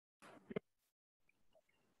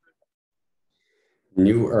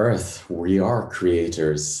New Earth, we are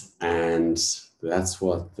creators, and that's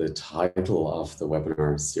what the title of the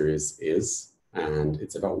webinar series is. And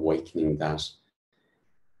it's about awakening that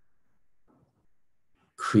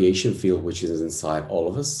creation field which is inside all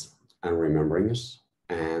of us and remembering it.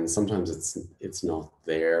 And sometimes it's not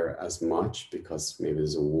there as much because maybe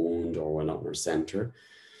there's a wound or we're not in our center.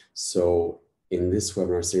 So in this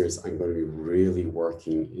webinar series, I'm going to be really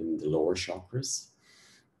working in the lower chakras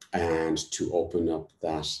and to open up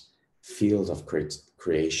that field of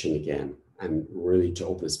creation again, and really to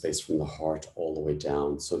open a space from the heart all the way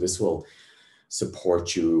down. So this will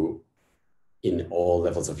support you in all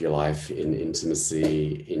levels of your life, in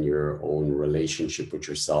intimacy, in your own relationship with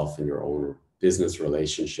yourself, in your own business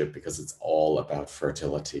relationship, because it's all about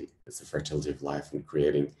fertility. It's the fertility of life and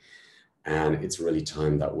creating. And it's really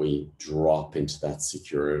time that we drop into that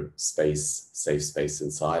secure space, safe space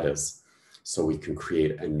inside us, so we can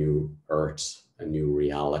create a new earth, a new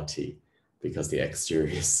reality, because the exterior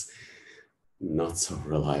is not so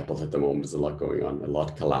reliable at the moment. There's a lot going on, a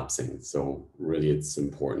lot collapsing. So really it's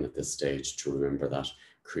important at this stage to remember that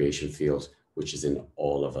creation field, which is in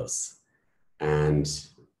all of us. And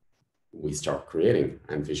we start creating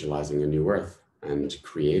and visualizing a new earth and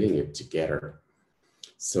creating it together.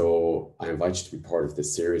 So I invite you to be part of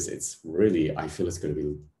this series. It's really, I feel it's going to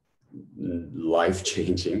be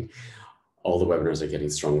life-changing. All the webinars are getting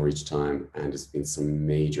stronger each time, and there's been some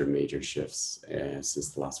major, major shifts since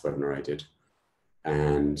the last webinar I did.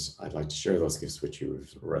 And I'd like to share those gifts with you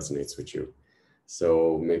if it resonates with you.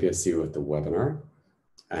 So maybe I'll see you at the webinar.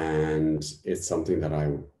 And it's something that I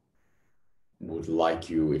would like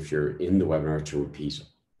you, if you're in the webinar, to repeat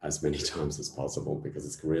as many times as possible, because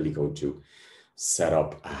it's really going to set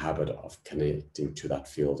up a habit of connecting to that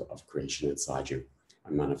field of creation inside you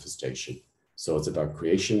and manifestation. So it's about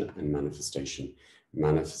creation and manifestation,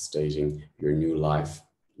 manifesting your new life,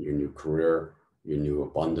 your new career, your new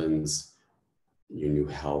abundance, your new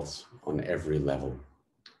health on every level.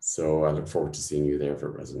 So I look forward to seeing you there if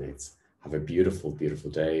it resonates. Have a beautiful,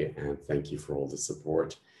 beautiful day, and thank you for all the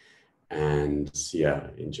support. And yeah,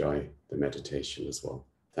 enjoy the meditation as well.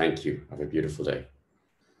 Thank you. Have a beautiful day.